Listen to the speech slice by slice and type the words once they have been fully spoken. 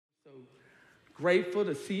Grateful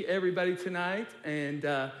to see everybody tonight. And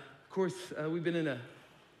of course, we've been in a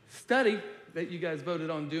study that you guys voted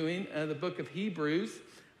on doing, the book of Hebrews.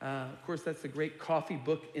 Of course, that's the great coffee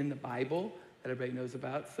book in the Bible that everybody knows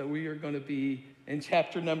about. So we are going to be in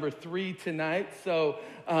chapter number 3 tonight. So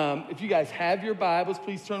if you guys have your Bibles,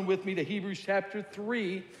 please turn with me to Hebrews chapter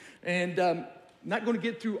 3. And I'm not going to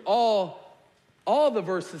get through all the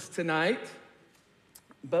verses tonight,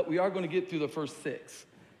 but we are going to get through the first 6.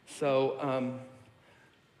 So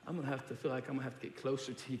I'm going to have to feel like I'm going to have to get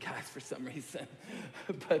closer to you guys for some reason.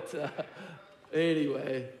 But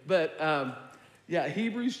anyway,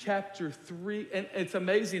 Hebrews chapter 3. And it's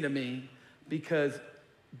amazing to me because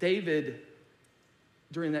David,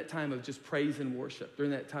 during that time of just praise and worship,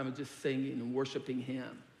 during that time of just singing and worshiping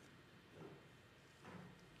him,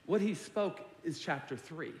 what he spoke is chapter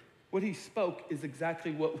 3. What he spoke is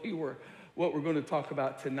exactly what we're going to talk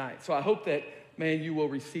about tonight. So I hope that, man, you will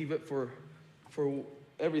receive it for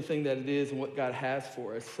everything that it is and what God has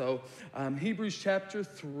for us. So Hebrews chapter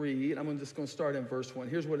 3, and I'm just going to start in verse 1.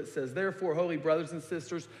 Here's what it says. Therefore, holy brothers and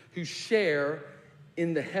sisters who share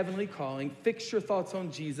in the heavenly calling, fix your thoughts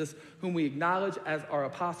on Jesus, whom we acknowledge as our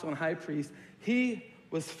apostle and high priest. He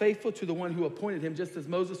was faithful to the one who appointed him, just as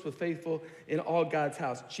Moses was faithful in all God's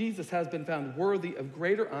house. Jesus has been found worthy of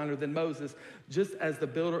greater honor than Moses, just as the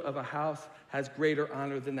builder of a house has greater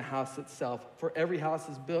honor than the house itself. For every house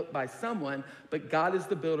is built by someone, but God is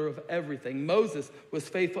the builder of everything. Moses was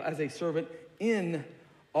faithful as a servant in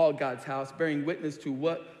all God's house, bearing witness to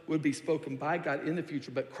what would be spoken by God in the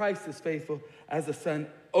future. But Christ is faithful as a son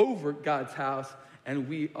over God's house, and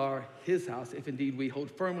we are his house, if indeed we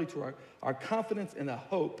hold firmly to our confidence in the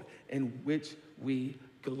hope in which we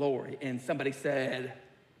glory. And somebody said,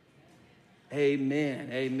 amen,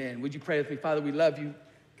 amen. Would you pray with me? Father, we love you.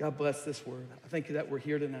 God bless this word. I thank you that we're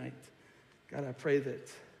here tonight. God, I pray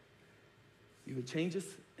that you would change us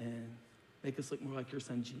and make us look more like your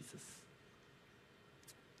son, Jesus.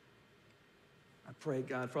 I pray,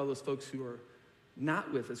 God, for all those folks who are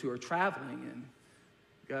not with us, who are traveling and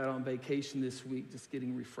God, on vacation this week, just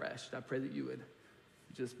getting refreshed. I pray that you would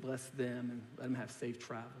just bless them and let them have safe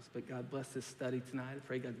travels. But God, bless this study tonight. I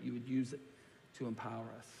pray, God, that you would use it to empower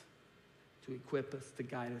us, to equip us, to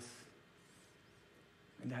guide us,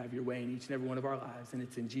 and to have your way in each and every one of our lives. And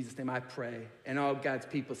it's in Jesus' name I pray. And all God's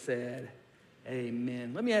people said,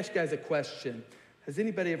 amen. Let me ask you guys a question. Has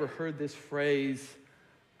anybody ever heard this phrase,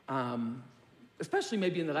 especially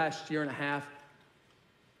maybe in the last year and a half?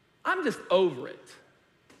 I'm just over it.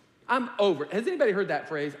 I'm over it. Has anybody heard that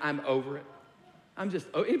phrase, I'm over it?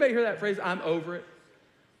 Anybody hear that phrase, I'm over it?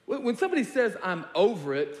 When somebody says I'm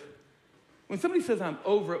over it,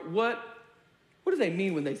 what do they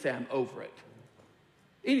mean when they say I'm over it?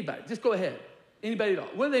 Anybody, just go ahead. Anybody at all.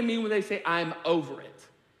 What do they mean when they say I'm over it?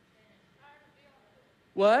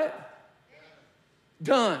 What?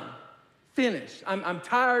 Done. Finished. I'm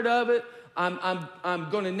tired of it. I'm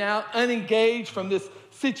going to now unengage from this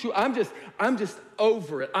situation. I'm just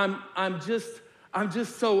over it. I'm just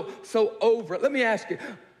so over it. Let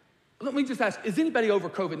me just ask, is anybody over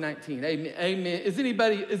COVID-19? Amen. Is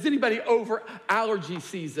anybody over allergy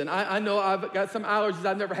season? I know I've got some allergies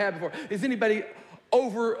I've never had before. Is anybody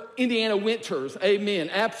over Indiana winters? Amen.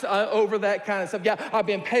 Over that kind of stuff. Yeah, I've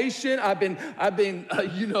been patient. I've been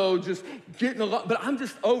just getting along, but I'm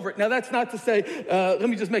just over it. Now, that's not to say, let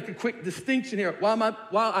me just make a quick distinction here. While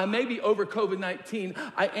I may be over COVID-19,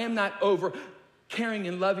 I am not over caring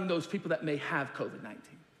and loving those people that may have COVID-19.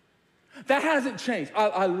 That hasn't changed.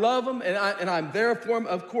 I love them, and I'm there for them,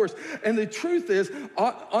 of course. And the truth is,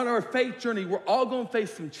 on our faith journey, we're all going to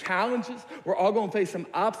face some challenges. We're all going to face some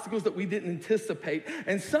obstacles that we didn't anticipate.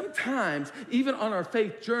 And sometimes, even on our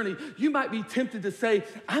faith journey, you might be tempted to say,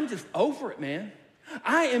 I'm just over it, man.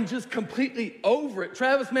 I am just completely over it.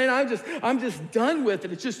 Travis, man, I'm just done with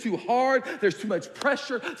it. It's just too hard. There's too much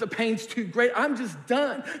pressure. The pain's too great. I'm just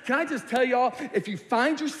done. Can I just tell y'all, if you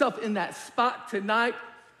find yourself in that spot tonight,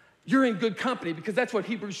 you're in good company, because that's what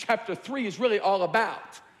Hebrews chapter 3 is really all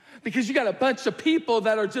about. Because you got a bunch of people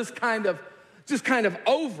that are just kind of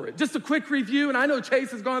over it. Just a quick review, and I know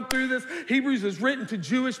Chase has gone through this. Hebrews is written to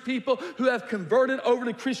Jewish people who have converted over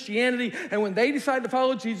to Christianity, and when they decide to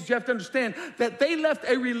follow Jesus, you have to understand that they left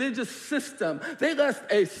a religious system. They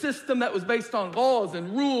left a system that was based on laws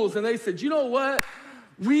and rules, and they said, you know what?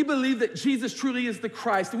 We believe that Jesus truly is the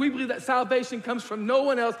Christ. We believe that salvation comes from no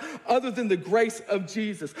one else other than the grace of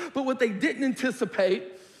Jesus. But what they didn't anticipate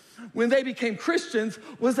when they became Christians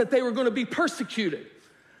was that they were going to be persecuted.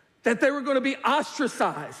 that they were going to be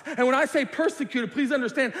ostracized. And when I say persecuted, please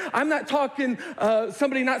understand, I'm not talking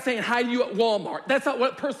somebody not saying hi to you at Walmart. That's not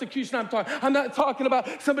what persecution I'm talking. I'm not talking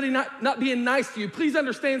about somebody not being nice to you. Please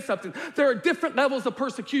understand something. There are different levels of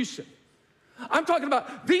persecution. I'm talking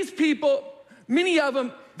about these people, many of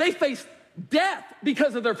them, they faced death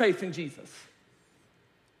because of their faith in Jesus.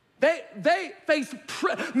 They faced,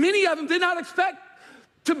 many of them did not expect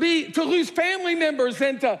to lose family members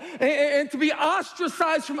and to be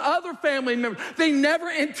ostracized from other family members. They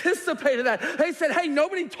never anticipated that. They said, hey,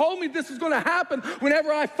 nobody told me this was going to happen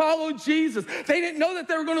whenever I followed Jesus. They didn't know that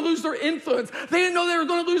they were going to lose their influence. They didn't know they were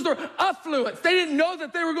going to lose their affluence. They didn't know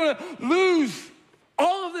that they were going to lose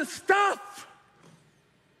all of this stuff.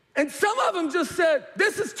 And some of them just said,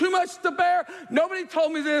 this is too much to bear. Nobody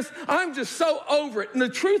told me this. I'm just so over it. And the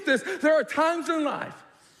truth is, there are times in life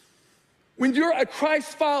when you're a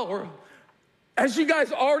Christ follower, as you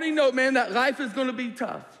guys already know, man, that life is going to be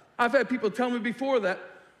tough. I've had people tell me before that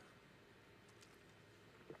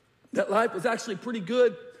life was actually pretty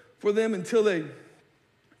good for them until they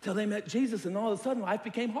met Jesus, and all of a sudden life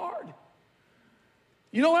became hard.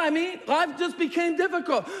 You know what I mean? Life just became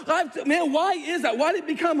difficult. Man, why is that? Why did it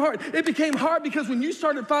become hard? It became hard because when you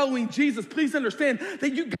started following Jesus, please understand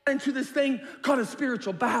that you got into this thing called a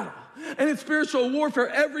spiritual battle. And it's spiritual warfare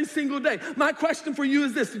every single day. My question for you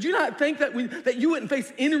is this. Did you not think that you wouldn't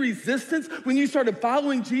face any resistance when you started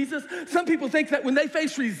following Jesus? Some people think that when they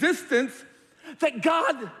face resistance, that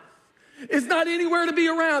God is not anywhere to be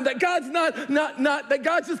around, that God's that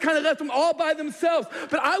God's just kind of left them all by themselves.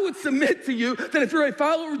 But I would submit to you that if you're a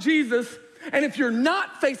follower of Jesus, and if you're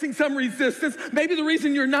not facing some resistance, maybe the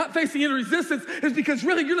reason you're not facing any resistance is because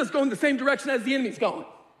really you're just going the same direction as the enemy's going.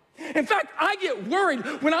 In fact, I get worried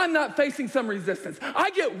when I'm not facing some resistance.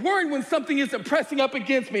 I get worried when something isn't pressing up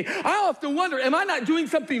against me. I often wonder, am I not doing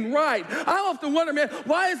something right? I often wonder, man,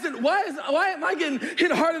 why am I getting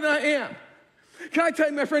hit harder than I am? Can I tell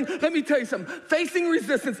you, my friend, let me tell you something. Facing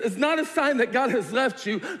resistance is not a sign that God has left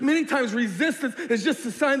you. Many times resistance is just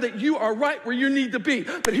a sign that you are right where you need to be.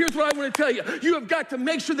 But here's what I want to tell you. You have got to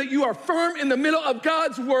make sure that you are firm in the middle of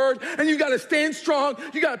God's word, and you got to stand strong.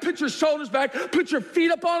 You got to put your shoulders back, put your feet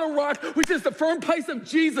up on a rock, which is the firm place of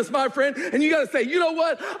Jesus, my friend. And you got to say, you know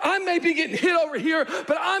what? I may be getting hit over here,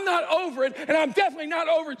 but I'm not over it, and I'm definitely not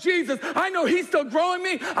over Jesus. I know he's still growing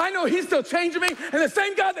me. I know he's still changing me. And the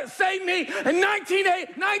same God that saved me in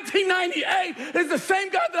 1998 is the same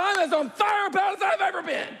God that I'm as on fire about as I've ever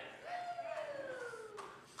been.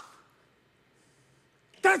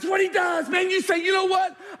 That's what he does, man. You say, you know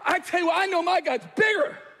what? I tell you what, I know my God's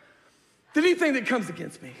bigger than anything that comes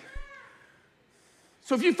against me.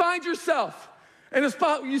 So if you find yourself in a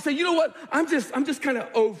spot where you say, you know what? I'm just kind of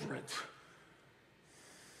over it.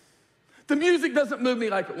 The music doesn't move me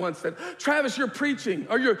like it once did. Travis, you're preaching,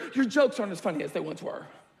 or your jokes aren't as funny as they once were.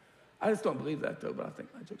 I just don't believe that, though, but I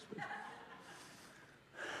think my joke's pretty.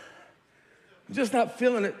 I'm just not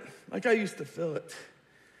feeling it like I used to feel it.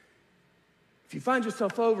 If you find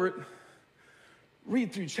yourself over it,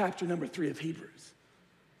 read through chapter number 3 of Hebrews.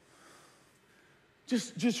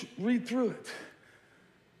 Just read through it.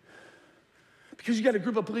 Because you got a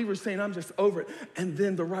group of believers saying, I'm just over it. And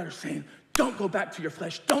then the writer saying, don't go back to your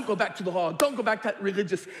flesh. Don't go back to the law. Don't go back to that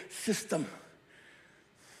religious system.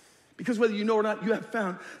 Because whether you know or not, you have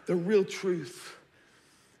found the real truth.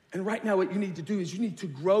 And right now what you need to do is you need to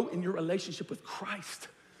grow in your relationship with Christ.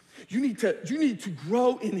 You need to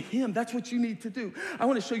grow in him. That's what you need to do. I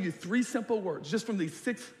want to show you 3 simple words just from these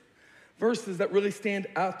 6 verses that really stand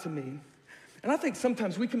out to me. And I think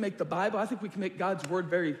sometimes we can make the Bible, I think we can make God's word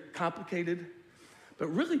very complicated. But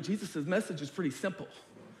really, Jesus' message is pretty simple.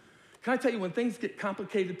 Can I tell you, when things get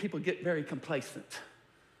complicated, people get very complacent.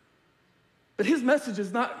 But his message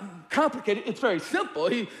is not complicated. It's very simple.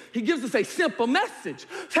 He gives us a simple message.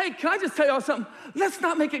 Hey, can I just tell y'all something? Let's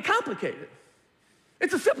not make it complicated.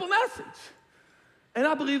 It's a simple message. And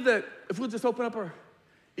I believe that if we'll just open up our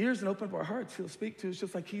ears and open up our hearts, he'll speak to us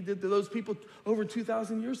just like he did to those people over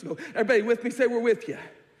 2,000 years ago. Everybody with me? Say we're with you.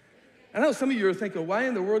 I know some of you are thinking, why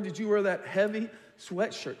in the world did you wear that heavy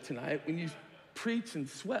sweatshirt tonight when you preach and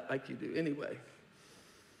sweat like you do anyway?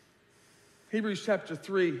 Hebrews chapter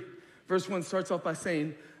 3. Verse 1 starts off by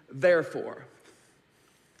saying, therefore.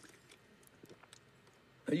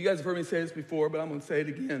 Now, you guys have heard me say this before, but I'm going to say it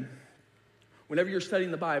again. Whenever you're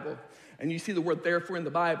studying the Bible and you see the word therefore in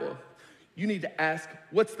the Bible, you need to ask,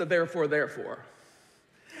 what's the therefore?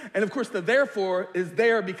 And of course, the therefore is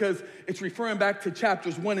there because it's referring back to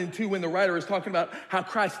chapters 1 and 2 when the writer is talking about how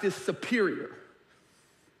Christ is superior.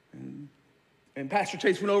 And And Pastor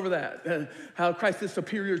Chase went over that, how Christ is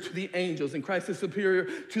superior to the angels and Christ is superior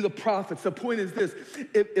to the prophets. The point is this,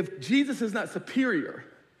 if Jesus is not superior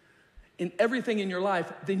in everything in your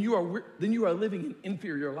life, then you are living an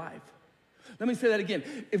inferior life. Let me say that again.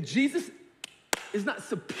 If Jesus is not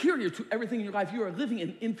superior to everything in your life, you are living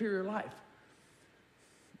an inferior life.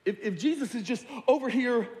 If Jesus is just over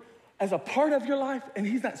here as a part of your life and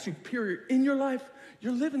he's not superior in your life,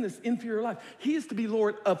 you're living this inferior life. He is to be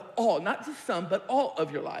Lord of all, not just some, but all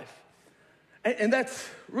of your life. And that's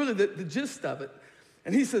really the gist of it.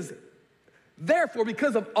 And he says, therefore,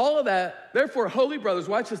 because of all of that, therefore, holy brothers,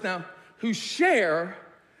 watch this now, who share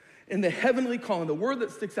in the heavenly calling. The word that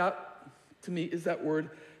sticks out to me is that word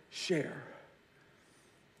share.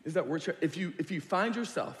 Is that word share. If you find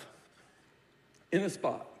yourself in a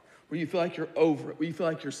spot where you feel like you're over it, where you feel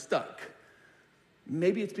like you're stuck,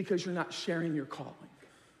 maybe it's because you're not sharing your calling.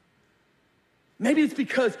 Maybe it's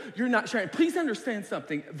because you're not sharing. Please understand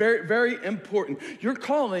something very, very important. Your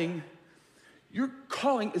calling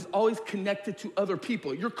is always connected to other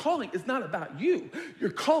people. Your calling is not about you. Your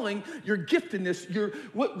calling, your giftedness,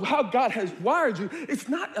 how God has wired you, it's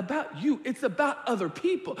not about you. It's about other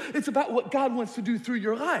people. It's about what God wants to do through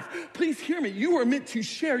your life. Please hear me. You are meant to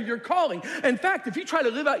share your calling. In fact, if you try to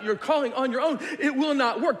live out your calling on your own, it will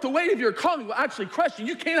not work. The weight of your calling will actually crush you.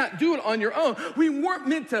 You cannot do it on your own. We weren't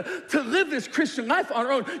meant to live this Christian life on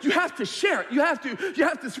our own. You have to share it. You have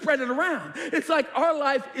to spread it around. It's like our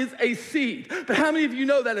life is a seed. But how many of you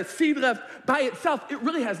know that a seed left by itself, it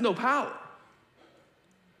really has no power?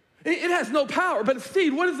 It has no power, but a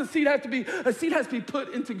seed, what does a seed have to be? A seed has to be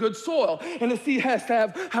put into good soil, and the seed has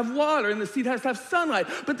to have water, and the seed has to have sunlight,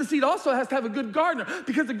 but the seed also has to have a good gardener,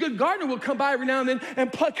 because a good gardener will come by every now and then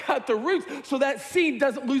and pluck out the roots so that seed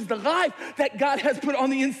doesn't lose the life that God has put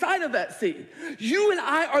on the inside of that seed. You and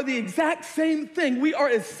I are the exact same thing. We are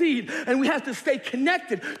a seed, and we have to stay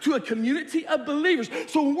connected to a community of believers.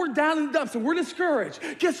 So when we're down in the dumps and we're discouraged,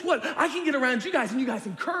 guess what? I can get around you guys, and you guys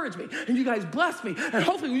encourage me, and you guys bless me, and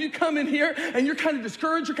hopefully when you come in here and you're kind of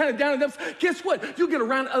discouraged, you're kind of down in the dumps, guess what? You'll get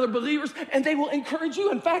around other believers and they will encourage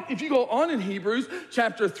you. In fact, if you go on in Hebrews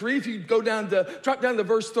chapter 3, if you drop down to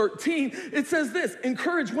verse 13, it says this,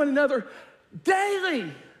 encourage one another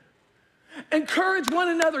daily. Encourage one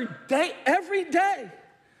another every day.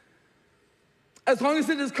 As long as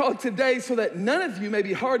it is called today, so that none of you may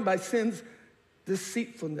be hardened by sin's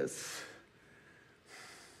deceitfulness.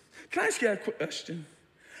 Can I ask you a question?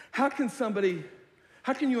 How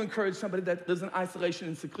can you encourage somebody that lives in isolation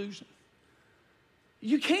and seclusion?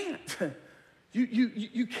 You can't.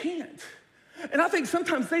 You can't. And I think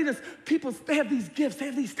sometimes they have these gifts, they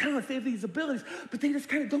have these talents, they have these abilities, but they just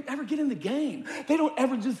kind of don't ever get in the game. They don't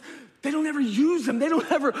ever use them. And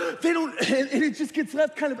it just gets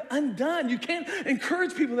left kind of undone. You can't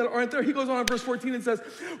encourage people that aren't there. He goes on in verse 14 and says,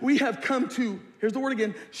 we have come to, here's the word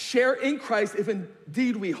again, share in Christ if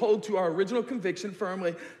indeed we hold to our original conviction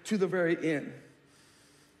firmly to the very end.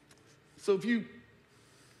 So if you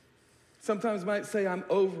sometimes might say, I'm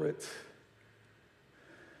over it.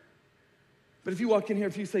 But if you walk in here,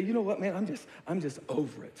 if you say, you know what, man, I'm just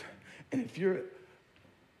over it. And if you're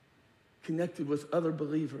connected with other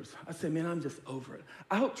believers, I say, man, I'm just over it.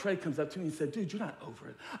 I hope Trey comes up to me and said, dude, you're not over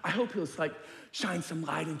it. I hope he'll shine some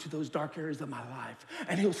light into those dark areas of my life.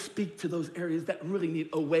 And he'll speak to those areas that really need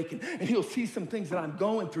awakened. And he'll see some things that I'm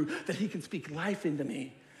going through that he can speak life into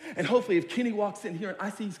me. And hopefully if Kenny walks in here and I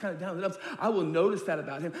see he's kind of down in the dumps, I will notice that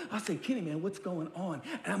about him. I'll say, Kenny, man, what's going on?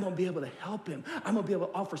 And I'm going to be able to help him. I'm going to be able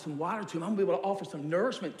to offer some water to him. I'm going to be able to offer some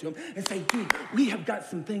nourishment to him and say, dude, we have got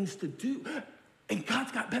some things to do. And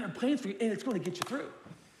God's got better plans for you, and it's going to get you through.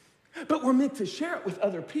 But we're meant to share it with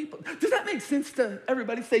other people. Does that make sense to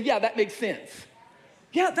everybody? Say, yeah, that makes sense.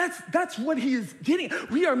 Yeah, that's what he is getting.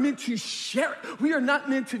 We are meant to share it. We are not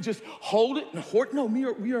meant to just hold it and hoard it. No,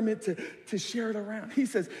 we are meant to share it around. He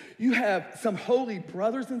says, you have some holy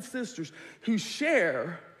brothers and sisters who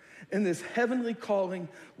share in this heavenly calling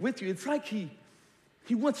with you. It's like he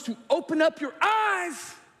wants to open up your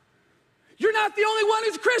eyes. You're not the only one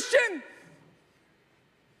who's Christian.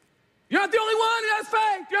 You're not the only one who has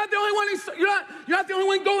faith. You're not the only one you're not the only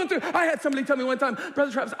one going through. I had somebody tell me one time,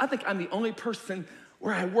 Brother Travis, I think I'm the only person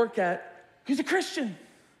where I work at who's a Christian.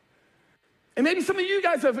 And maybe some of you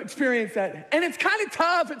guys have experienced that. And it's kind of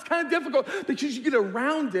tough, it's kind of difficult because you get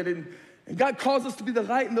around it and God calls us to be the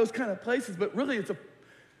light in those kind of places. But really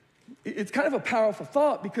it's kind of a powerful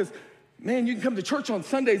thought because Man, you can come to church on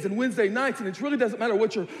Sundays and Wednesday nights, and it really doesn't matter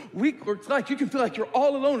what your week looks like. You can feel like you're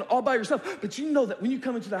all alone, all by yourself. But you know that when you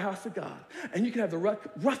come into the house of God, and you can have the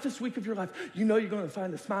roughest week of your life, you know you're going to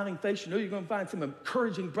find a smiling face. You know you're going to find some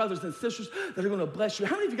encouraging brothers and sisters that are going to bless you.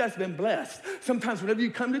 How many of you guys have been blessed? Sometimes whenever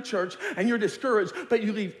you come to church and you're discouraged, but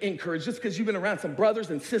you leave encouraged just because you've been around some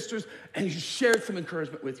brothers and sisters and you shared some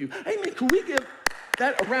encouragement with you. Amen. Can we give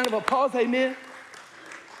that a round of applause? Amen.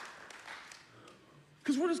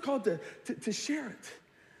 Because we're just called to share it.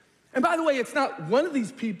 And by the way, it's not one of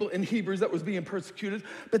these people in Hebrews that was being persecuted,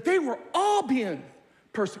 but they were all being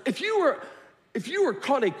persecuted. If you were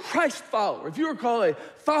called a Christ follower, if you were called a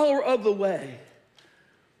follower of the way,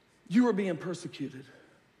 you were being persecuted.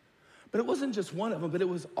 But it wasn't just one of them, but it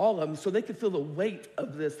was all of them. So they could feel the weight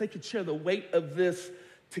of this. They could share the weight of this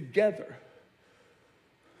together.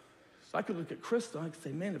 So I could look at Crystal, and I could say,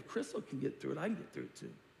 man, if Crystal can get through it, I can get through it too.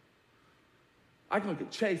 I can look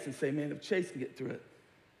at Chase and say, man, if Chase can get through it,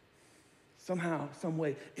 somehow, some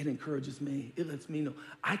way, it encourages me. It lets me know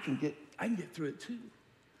I can get through it too.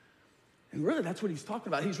 And really, that's what he's talking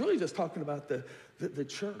about. He's really just talking about the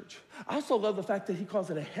church. I also love the fact that he calls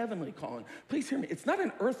it a heavenly calling. Please hear me. It's not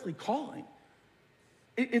an earthly calling.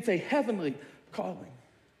 It's a heavenly calling.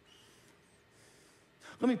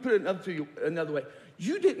 Let me put it to you another way.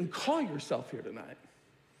 You didn't call yourself here tonight.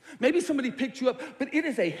 Maybe somebody picked you up, but it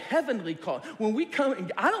is a heavenly calling. When we come,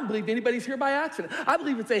 and I don't believe anybody's here by accident. I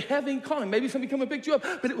believe it's a heavenly calling. Maybe somebody come and picked you up,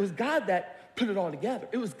 but it was God that put it all together.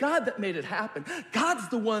 It was God that made it happen. God's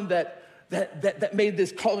the one that made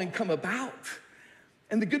this calling come about.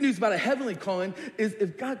 And the good news about a heavenly calling is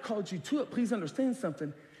if God called you to it, please understand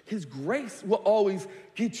something. His grace will always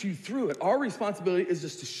get you through it. Our responsibility is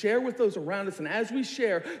just to share with those around us. And as we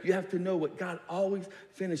share, you have to know what God always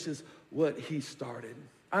finishes what he started.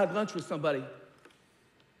 I had lunch with somebody.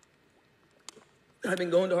 I've been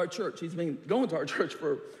going to our church. He's been going to our church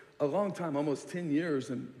for a long time, almost 10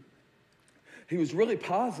 years. And he was really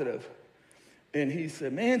positive. And he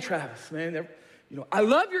said, man, Travis, man, I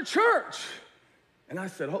love your church. And I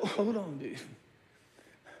said, hold on, dude.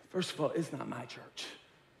 First of all, it's not my church.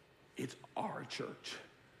 It's our church.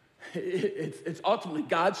 It's ultimately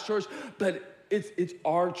God's church, but it's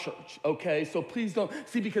our church, okay? So please don't,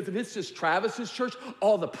 see, because if it's just Travis's church,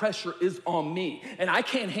 all the pressure is on me. And I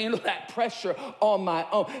can't handle that pressure on my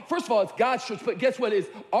own. First of all, it's God's church, but guess what? It's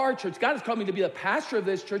our church. God has called me to be a pastor of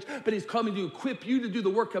this church, but he's called me to equip you to do the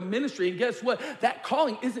work of ministry. And guess what? That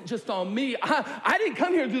calling isn't just on me. I didn't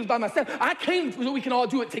come here to do this by myself. I came so we can all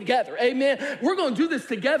do it together, amen? We're going to do this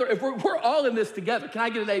together. If we're all in this together. Can I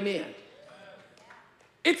get an amen?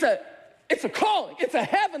 It's a calling. It's a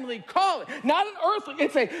heavenly calling. Not an earthly.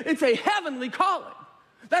 It's a heavenly calling.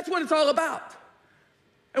 That's what it's all about.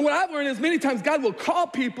 And what I've learned is many times God will call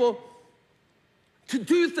people to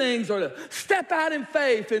do things or to step out in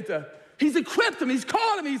faith. And he's equipped them. He's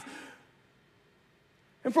called them.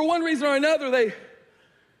 And for one reason or another,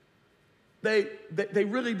 they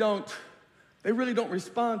really don't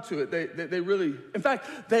respond to it. They really, in fact,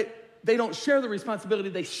 they don't share the responsibility.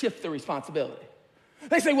 They shift the responsibility.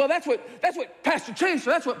 They say, well, that's what Pastor Chase or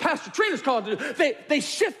that's what Pastor Trina's called to do. They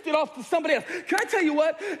shift it off to somebody else. Can I tell you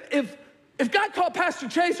what? If God called Pastor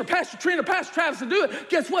Chase or Pastor Trina or Pastor Travis to do it,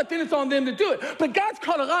 guess what? Then it's on them to do it. But God's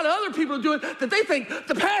called a lot of other people to do it that they think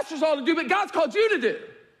the pastors ought to do, but God's called you to do.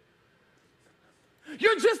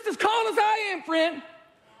 You're just as called as I am, friend.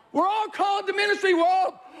 We're all called to ministry.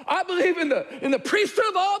 I believe in the priesthood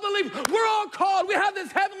of all believers. We're all called. We have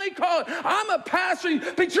this heavenly call. I'm a pastor,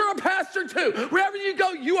 but you're a pastor too. Wherever you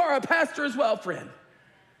go, you are a pastor as well, friend.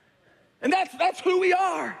 And that's who we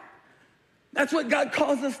are. That's what God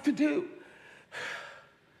calls us to do.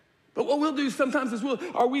 But what we'll do sometimes is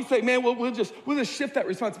we say, man, we'll just shift that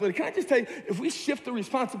responsibility. Can I just tell you, if we shift the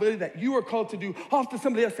responsibility that you are called to do off to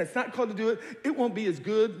somebody else that's not called to do it, it won't be as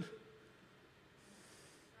good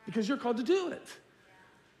because you're called to do it.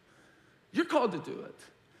 You're called to do it.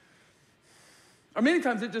 Or many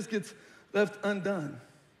times it just gets left undone.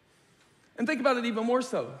 And think about it even more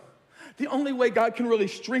so. The only way God can really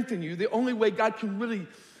strengthen you, the only way God can really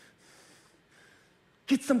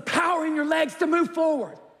get some power in your legs to move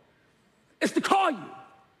forward is to call you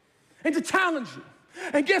and to challenge you.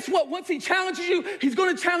 And guess what? Once he challenges you, he's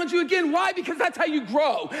going to challenge you again. Why? Because that's how you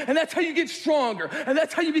grow, and that's how you get stronger, and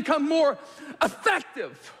that's how you become more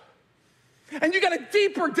effective. And you got a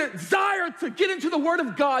deeper desire to get into the Word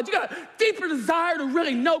of God. You got a deeper desire to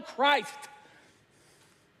really know Christ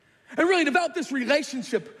and really develop this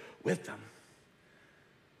relationship with them.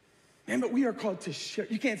 Man, but we are called to share.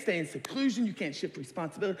 You can't stay in seclusion. You can't shift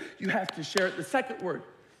responsibility. You have to share it. The second word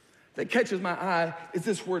that catches my eye is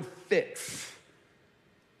this word fix.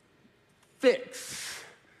 fix.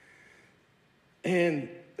 And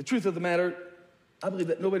the truth of the matter, I believe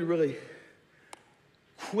that nobody really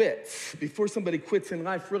quits. Before somebody quits in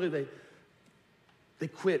life, really, they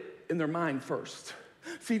quit in their mind first.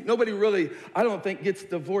 See, nobody really, I don't think, gets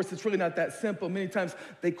divorced. It's really not that simple. Many times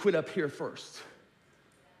they quit up here first.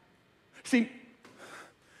 See,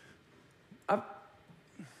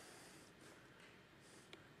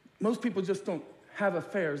 most people just don't have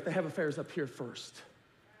affairs. They have affairs up here first.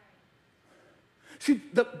 See,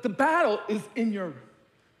 the battle is in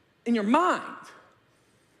your mind.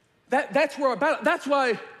 That's where our battle. That's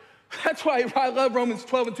why I love Romans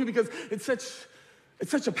 12:2, because it's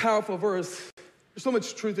such a powerful verse. There's so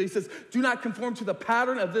much truth. He says, "Do not conform to the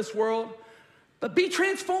pattern of this world, but be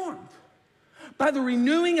transformed by the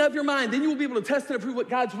renewing of your mind. Then you will be able to test and approve what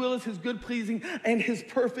God's will is, his good, pleasing, and his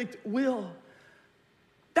perfect will."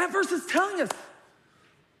 That verse is telling us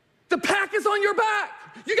the pack is on your back.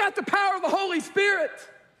 You got the power of the Holy Spirit.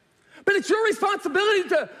 But it's your responsibility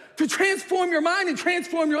to transform your mind and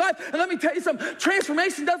transform your life. And let me tell you something,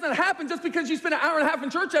 transformation doesn't happen just because you spend an hour and a half in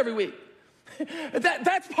church every week.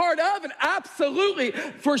 That's part of it, absolutely,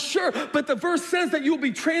 for sure. But the verse says that you will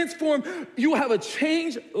be transformed. You will have a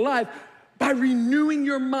changed life by renewing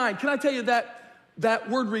your mind. Can I tell you that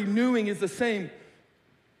word renewing is the same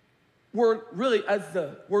word really as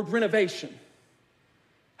the word renovation?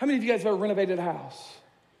 How many of you guys have ever renovated a house?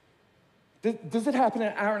 Does it happen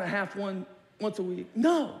an hour and a half once a week?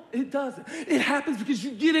 No, it doesn't. It happens because you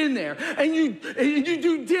get in there and you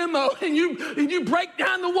do demo and you break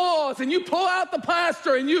down the walls and you pull out the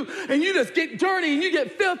plaster and you just get dirty and you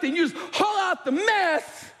get filthy and you just haul out the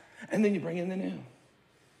mess and then you bring in the new.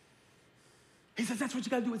 He says that's what you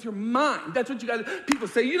got to do with your mind. That's what you got to do. People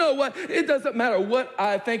say, you know what? It doesn't matter what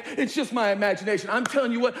I think. It's just my imagination. I'm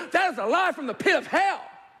telling you what, that is a lie from the pit of hell.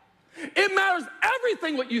 It matters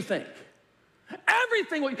everything what you think.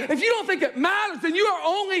 Everything. If you don't think it matters, then you are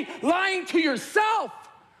only lying to yourself.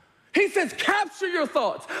 He says, capture your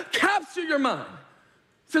thoughts, capture your mind.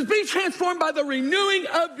 He says, be transformed by the renewing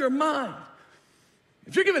of your mind.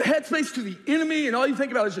 If you're giving headspace to the enemy and all you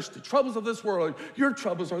think about is just the troubles of this world, or your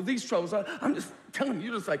troubles, or these troubles, I'm just telling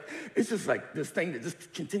you, it's just like this thing that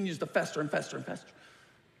just continues to fester and fester and fester.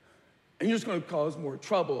 And you're just going to cause more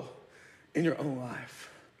trouble in your own life.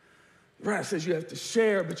 The writer says you have to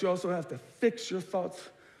share, but you also have to fix your thoughts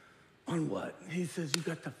on what? He says you've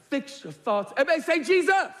got to fix your thoughts. Everybody say Jesus.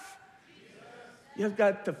 Jesus. You've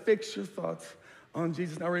got to fix your thoughts on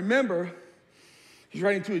Jesus. Now remember, he's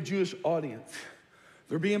writing to a Jewish audience.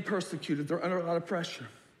 They're being persecuted. They're under a lot of pressure.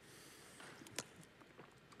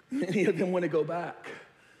 Many of them want to go back.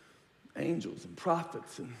 Angels and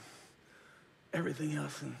prophets and everything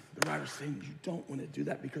else. And the writer's saying you don't want to do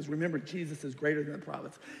that because remember, Jesus is greater than the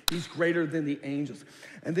prophets. He's greater than the angels.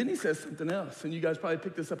 And then he says something else, and you guys probably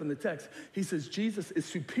picked this up in the text. He says Jesus is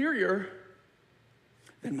superior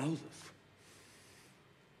than Moses.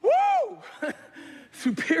 Woo!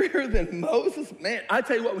 Superior than Moses? Man, I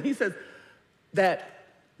tell you what, when he says that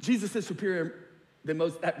Jesus is superior than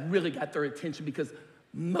Moses, that really got their attention because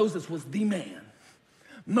Moses was the man.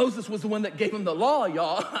 Moses was the one that gave him the law,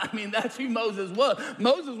 y'all. I mean, that's who Moses was.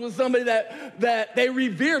 Moses was somebody that they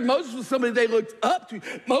revered. Moses was somebody they looked up to.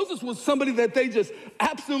 Moses was somebody that they just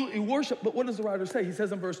absolutely worshiped. But what does the writer say? He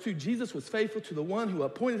says in verse 2, Jesus was faithful to the one who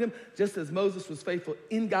appointed him, just as Moses was faithful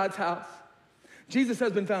in God's house. Jesus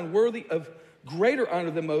has been found worthy of greater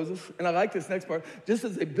honor than Moses. And I like this next part. Just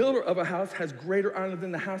as a builder of a house has greater honor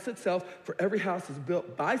than the house itself, for every house is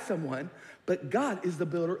built by someone, but God is the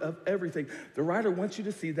builder of everything. The writer wants you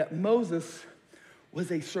to see that Moses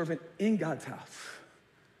was a servant in God's house,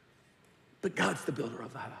 but God's the builder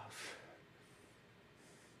of the house.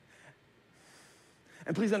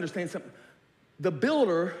 And please understand something. The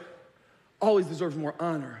builder always deserves more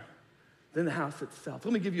honor than the house itself.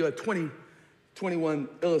 Let me give you a 2021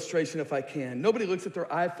 illustration if I can. Nobody looks at their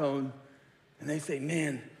iPhone and they say,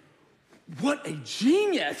 man, what a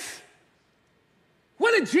genius.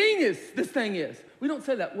 What a genius this thing is. We don't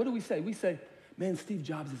say that. What do we say? We say, man, Steve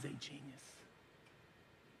Jobs is a genius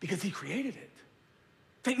because he created it.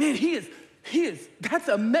 Think, man, he is, that's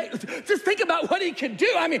amazing. Just think about what he can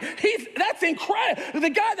do. I mean, that's incredible. The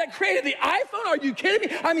guy that created the iPhone, are you kidding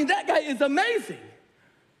me? I mean, that guy is amazing.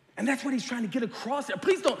 And that's what he's trying to get across there.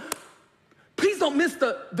 Please don't miss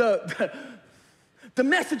the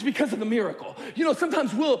message because of the miracle. You know,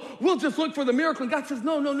 sometimes we'll just look for the miracle, and God says,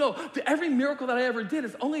 no. Every miracle that I ever did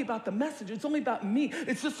is only about the message. It's only about me.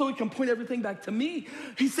 It's just so he can point everything back to me.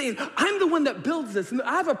 He's saying, I'm the one that builds this, and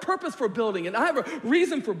I have a purpose for building it. I have a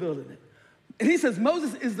reason for building it. And he says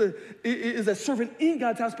Moses is a servant in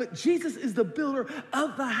God's house, but Jesus is the builder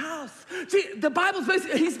of the house. See, the Bible's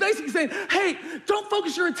he's basically saying, hey, don't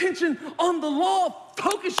focus your attention on the law.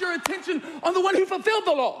 Focus your attention on the one who fulfilled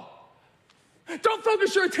the law. Don't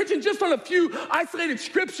focus your attention just on a few isolated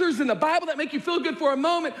scriptures in the Bible that make you feel good for a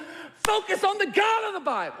moment. Focus on the God of the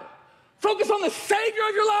Bible. Focus on the Savior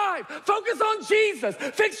of your life. Focus on Jesus.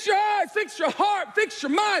 Fix your eyes, fix your heart, fix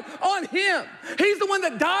your mind on him. He's the one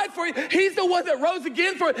that died for you. He's the one that rose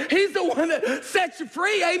again for you. He's the one that sets you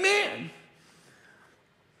free. Amen.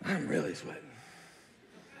 I'm really sweating.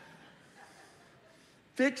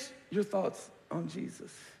 Fix your thoughts on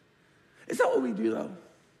Jesus. Is that what we do, though?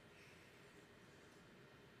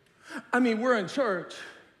 I mean, we're in church.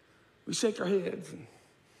 We shake our heads and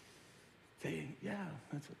say, yeah,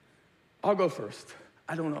 that's what. I'll go first.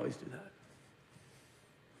 I don't always do that.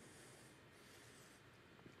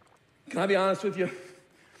 Can I be honest with you?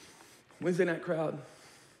 Wednesday night crowd.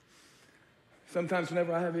 Sometimes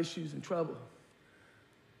whenever I have issues and trouble,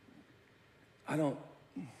 I don't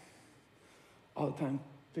all the time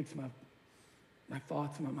fix my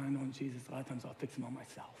thoughts and my mind on Jesus. A lot of times I'll fix them on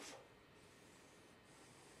myself.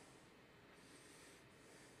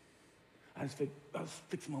 I was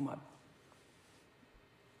fixing on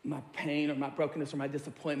my pain or my brokenness or my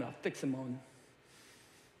disappointment. I'll fix them on.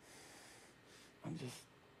 I'm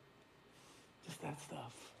just that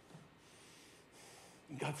stuff.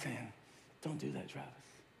 And God's saying, don't do that, Travis.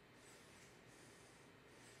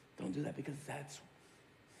 Don't do that, because that's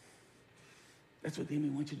what the enemy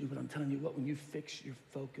wants you to do. But I'm telling you what, when you fix your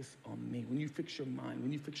focus on me, when you fix your mind,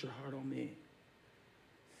 when you fix your heart on me,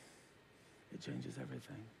 it changes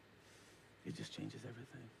everything. It just changes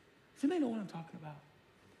everything. Does anybody know what I'm talking about?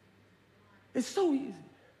 It's so easy.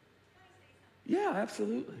 Yeah,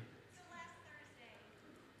 absolutely. So last Thursday,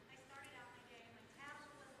 I started out my day, my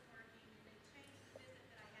tablet wasn't working, and they changed the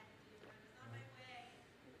visit that I had to do. I was on my way,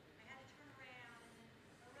 I had to turn around, and then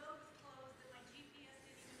the road was closed, and my GPS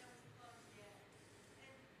didn't even know it was closed yet.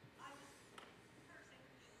 And I was cursing.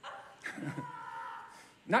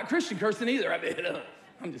 Not Christian cursing either. I mean,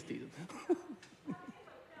 I'm just teasing.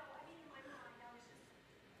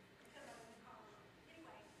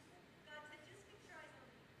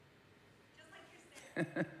 And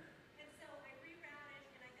so I rerouted,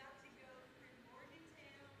 and I got to go through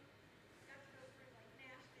Morgantown, got to go through like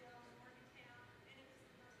Nashville and Morgantown, and it was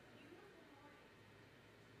the most beautiful morning.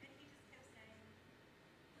 And he just kept saying,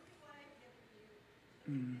 look at what I've given you, look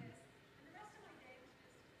at this. And the rest of my day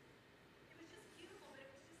was just beautiful, but it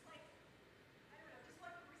was just like, I don't know, just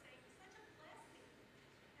what we were saying, it was such a blessing.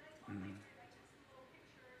 And I told my friend, I took some little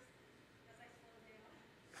pictures as I slowed down.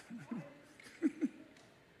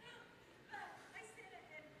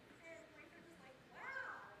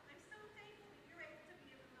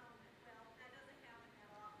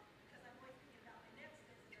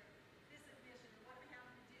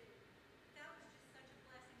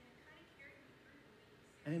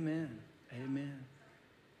 Amen. Amen.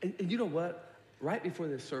 And you know what? Right before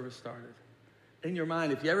this service started, in your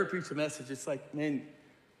mind, if you ever preach a message, it's like, man,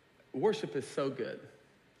 worship is so good.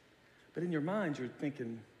 But in your mind, you're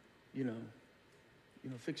thinking, you know,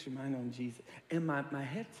 fix your mind on Jesus. And my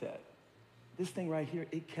headset, this thing right here,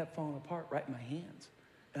 it kept falling apart right in my hands.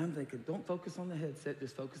 And I'm thinking, don't focus on the headset,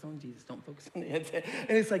 just focus on Jesus. Don't focus on the headset.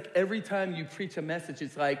 And it's like every time you preach a message,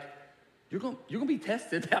 it's like, you're going to be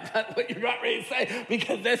tested about what you're not ready to say,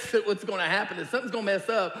 because that's what's going to happen. If something's going to mess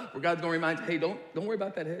up, where God's going to remind you, hey, don't worry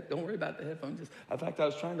about that don't worry about the headphones. In fact, I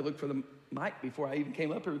was trying to look for the mic before I even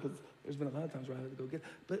came up here, because there's been a lot of times where I had to go get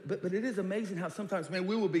it. But it is amazing how sometimes, man,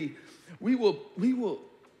 we know,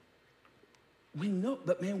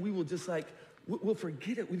 but man, we will just like, we'll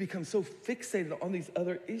forget it. We become so fixated on these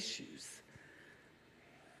other issues.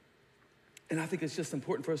 And I think it's just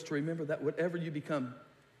important for us to remember that whatever you become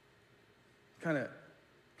kind of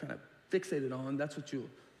fixated on, that's what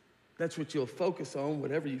you'll focus on.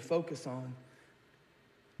 Whatever you focus on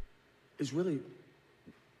is really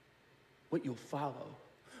what you'll follow.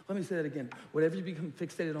 Let me say that again. Whatever you become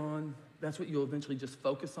fixated on, that's what you'll eventually just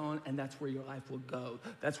focus on, and that's where your life will go.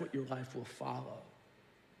 That's what your life will follow.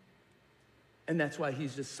 And that's why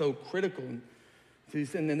he's just so critical. And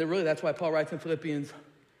then really, that's why Paul writes in Philippians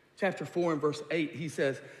chapter 4 and verse 8, he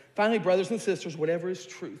says, finally, brothers and sisters, whatever is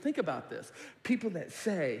true. Think about this. People that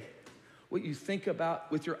say what you think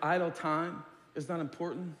about with your idle time is not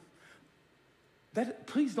important,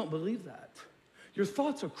 please don't believe that. Your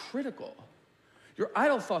thoughts are critical. Your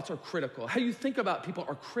idle thoughts are critical. How you think about people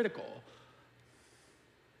are critical.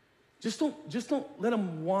 Just don't let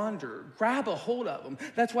them wander. Grab a hold of them.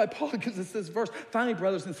 That's why Paul gives us this verse. Finally,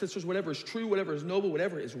 brothers and sisters, whatever is true, whatever is noble,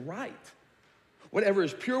 whatever is right. whatever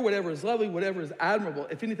is pure, whatever is lovely, whatever is admirable,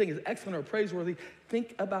 if anything is excellent or praiseworthy,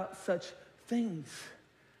 think about such things.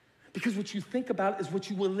 Because what you think about is what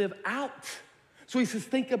you will live out. So he says,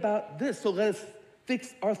 think about this. So let us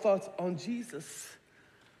fix our thoughts on Jesus.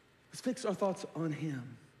 Let's fix our thoughts on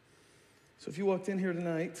him. So if you walked in here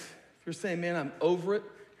tonight, if you're saying, man, I'm over it,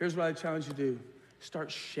 here's what I challenge you to do.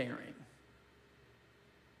 Start sharing.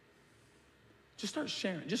 Just start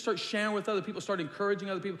sharing. Just start sharing with other people. Start encouraging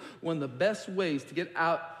other people. One of the best ways to get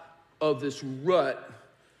out of this rut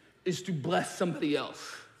is to bless somebody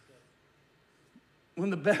else.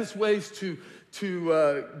 One of the best ways to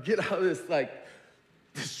get out of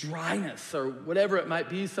this dryness or whatever it might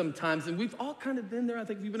be sometimes, and we've all kind of been there. I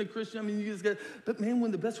think if you've been a Christian, I mean, you just but man, one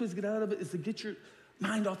of the best ways to get out of it is to get your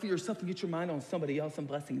mind off of yourself and get your mind on somebody else and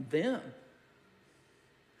blessing them.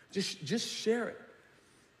 Just share it.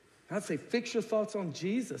 I'd say fix your thoughts on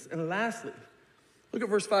Jesus. And lastly, look at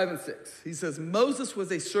verse 5 and 6. He says, Moses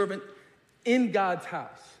was a servant in God's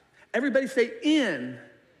house. Everybody say in.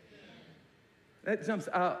 That jumps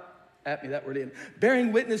out at me, that word in.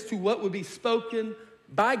 Bearing witness to what would be spoken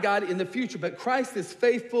by God in the future. But Christ is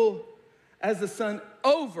faithful as the Son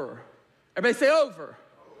over. Everybody say over.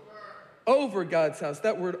 Over God's house.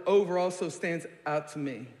 That word over also stands out to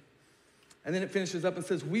me. And then it finishes up and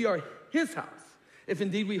says, we are his house, if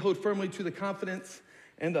indeed we hold firmly to the confidence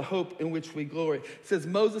and the hope in which we glory. It says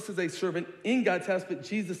Moses is a servant in God's house, but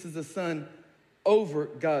Jesus is a son over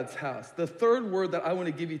God's house. The third word that I want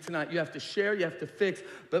to give you tonight, you have to share, you have to fix,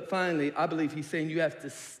 but finally, I believe he's saying you have to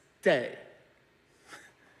stay.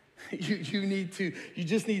 You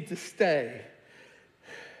just need to stay.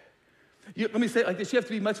 Let me say it like this, you have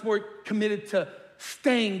to be much more committed to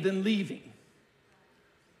staying than leaving.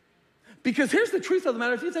 Because here's the truth of the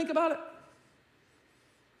matter, if you think about it,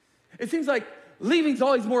 it seems like leaving's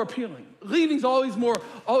always more appealing. Leaving's always more,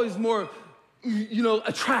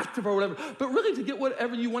 attractive or whatever. But really to get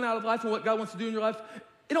whatever you want out of life and what God wants to do in your life,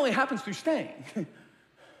 it only happens through staying.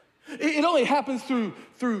 It only happens through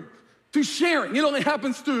sharing. It only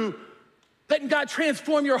happens through letting God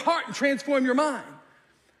transform your heart and transform your mind.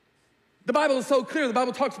 The Bible is so clear. The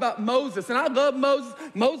Bible talks about Moses, and I love Moses.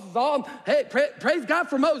 Praise God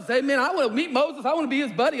for Moses. Amen. I want to meet Moses. I want to be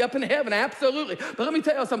his buddy up in heaven, absolutely. But let me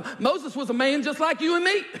tell you something. Moses was a man just like you and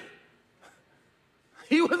me.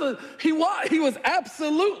 He was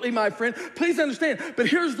absolutely, my friend. Please understand. But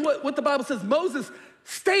here's what the Bible says. Moses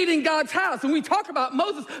stayed in God's house. And we talk about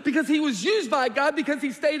Moses because he was used by God because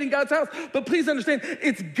he stayed in God's house. But please understand,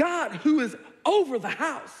 it's God who is over the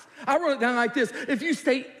house. I wrote it down like this. If you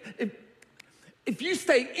stay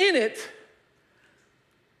in it,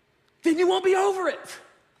 then you won't be over it.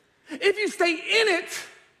 If you stay in it,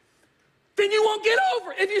 then you won't get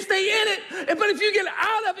over it. If you stay in it, but if you get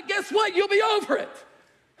out of it, guess what? You'll be over it.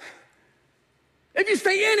 If you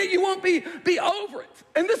stay in it, you won't be over it.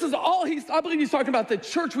 And this is all I believe he's talking about the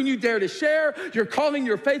church. When you dare to share, your calling,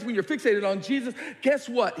 your faith, when you're fixated on Jesus, guess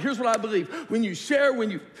what? Here's what I believe. When you share,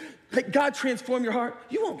 when you let God transform your heart,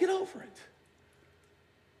 you won't get over it.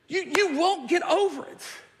 You won't get over it.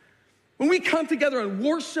 When we come together and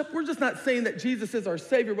worship, we're just not saying that Jesus is our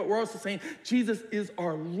Savior, but we're also saying Jesus is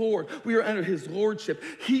our Lord. We are under his lordship.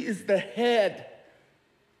 He is the head,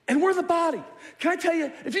 and we're the body. Can I tell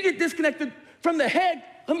you, if you get disconnected from the head,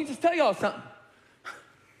 let me just tell y'all something.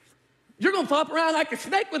 You're going to flop around like a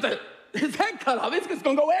snake with his head cut off. It's just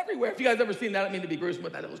going to go everywhere. If you guys ever seen that, I don't mean to be gruesome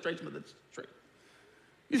with that illustration, but it's true.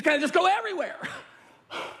 You just kind of just go everywhere.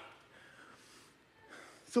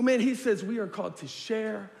 So, man, he says we are called to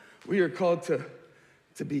share. We are called to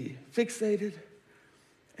be fixated.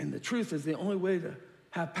 And the truth is the only way to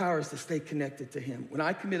have power is to stay connected to him. When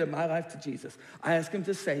I committed my life to Jesus, I asked him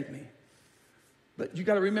to save me. But you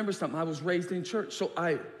got to remember something. I was raised in church, so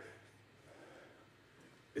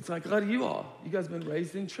it's like a lot of you all. You guys have been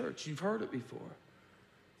raised in church. You've heard it before.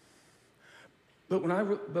 But when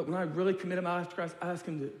I really committed my life to Christ, I asked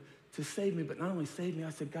him to save me. But not only save me,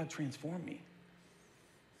 I said, God, transform me.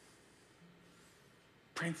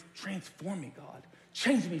 Transform me, God.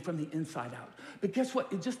 Change me from the inside out. But guess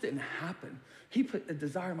what? It just didn't happen. He put a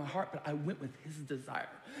desire in my heart, but I went with his desire.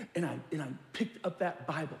 And I picked up that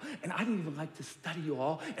Bible. And I didn't even like to study you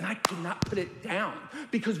all. And I could not put it down.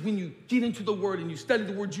 Because when you get into the Word and you study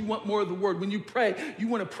the Word, you want more of the Word. When you pray, you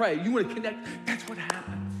want to pray. You want to connect. That's what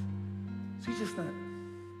happens. So he's just not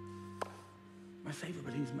my Savior,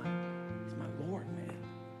 but he's my Lord, man.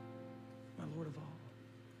 My Lord of all.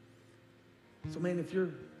 So, man, if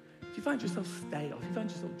you find yourself stale, if you find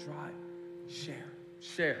yourself dry,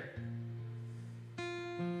 share.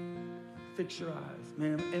 Fix your eyes,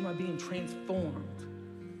 man. Am I being transformed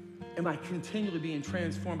Am I continually being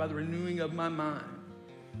transformed by the renewing of my mind?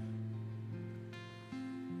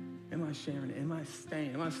 Am I sharing it? Am I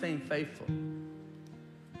staying faithful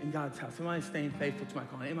in God's house? Am I staying faithful to my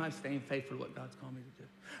calling? Am I staying faithful to what God's called me to do?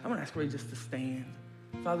 I'm going to ask everybody just to stand.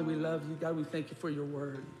 Father, we love you. God, we thank you for your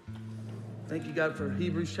word. Thank you, God, for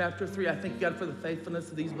Hebrews chapter 3. I thank you, God, for the faithfulness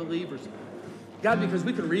of these believers. God, because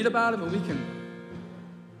we can read about them and we can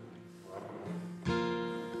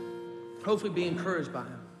hopefully be encouraged by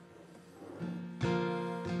them.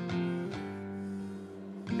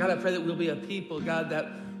 God, I pray that we'll be a people, God, that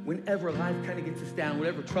whenever life kind of gets us down,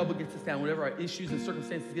 whatever trouble gets us down, whatever our issues and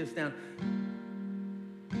circumstances get us down,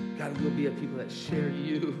 God, we'll be a people that share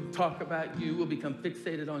you, talk about you, we'll become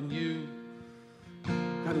fixated on you.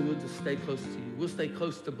 God, we'll just stay close to you. We'll stay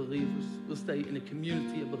close to believers. We'll stay in a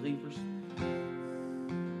community of believers.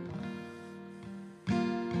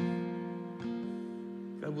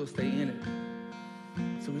 God, we'll stay in it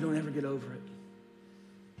so we don't ever get over it.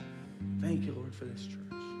 Thank you, Lord, for this church.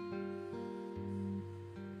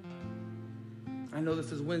 I know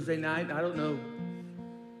this is Wednesday night. I don't know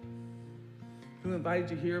who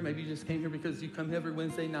invited you here. Maybe you just came here because you come every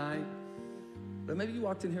Wednesday night. But maybe you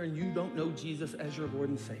walked in here and you don't know Jesus as your Lord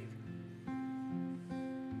and Savior.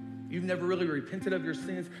 You've never really repented of your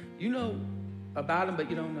sins. You know about him, but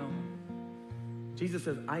you don't know him. Jesus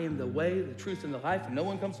says, I am the way, the truth, and the life, and no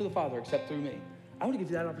one comes to the Father except through me. I want to give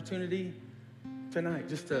you that opportunity tonight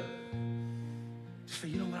just to say,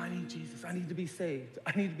 you know what, I need Jesus. I need to be saved.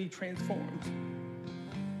 I need to be transformed.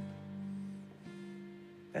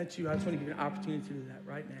 That's you. I just want to give you an opportunity to do that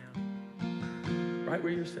right now. Right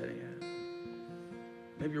where you're sitting at.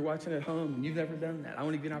 Maybe you're watching at home and you've never done that. I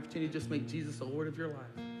want to give you an opportunity to just make Jesus the Lord of your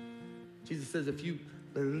life. Jesus says if you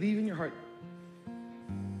believe in your heart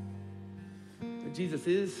that Jesus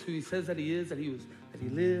is who he says that he is, that he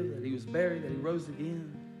lived, that he was buried, that he rose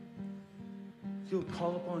again, if you'll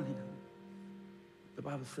call upon him, the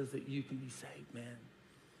Bible says that you can be saved, man.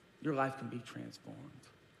 Your life can be transformed.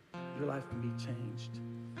 Your life can be changed.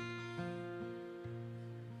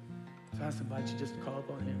 So I just invite you just to call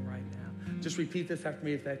upon him right now. Just repeat this after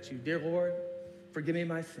me if that's you. Dear Lord, forgive me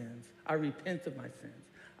my sins. I repent of my sins.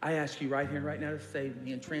 I ask you right here and right now to save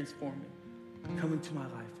me and transform me. Come into my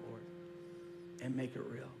life, Lord, and make it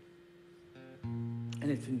real.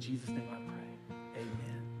 And it's in Jesus' name I pray.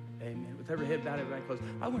 Amen. Amen. With every head bowed, everybody closed.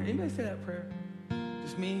 I want anybody say that prayer?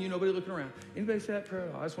 Just me and you, nobody looking around. Anybody say that prayer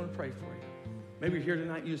at all? I just want to pray for you. Maybe you're here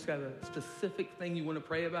tonight and you just got a specific thing you want to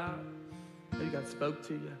pray about. Maybe God spoke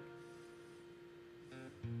to you.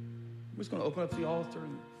 We're just going to open up the altar.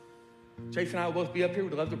 And Chase and I will both be up here.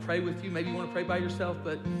 We'd love to pray with you. Maybe you want to pray by yourself,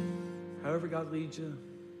 but however God leads you.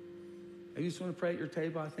 Maybe you just want to pray at your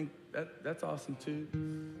table. I think that's awesome too.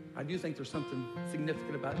 I do think there's something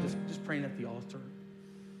significant about just praying at the altar.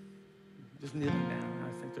 Just kneeling down.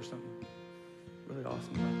 I think there's something really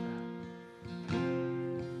awesome about that.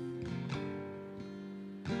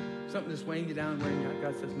 Something that's weighing you down, wearing you out.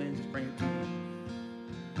 God says, man, just bring it to me.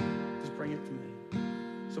 Just bring it to me.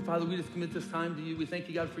 So, Father, we just commit this time to you. We thank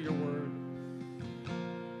you, God, for your word.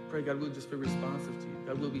 Pray, God, we'll just be responsive to you.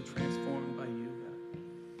 God, we'll be transformed by you, God.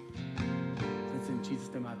 It's in Jesus'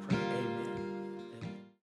 name I pray. Amen.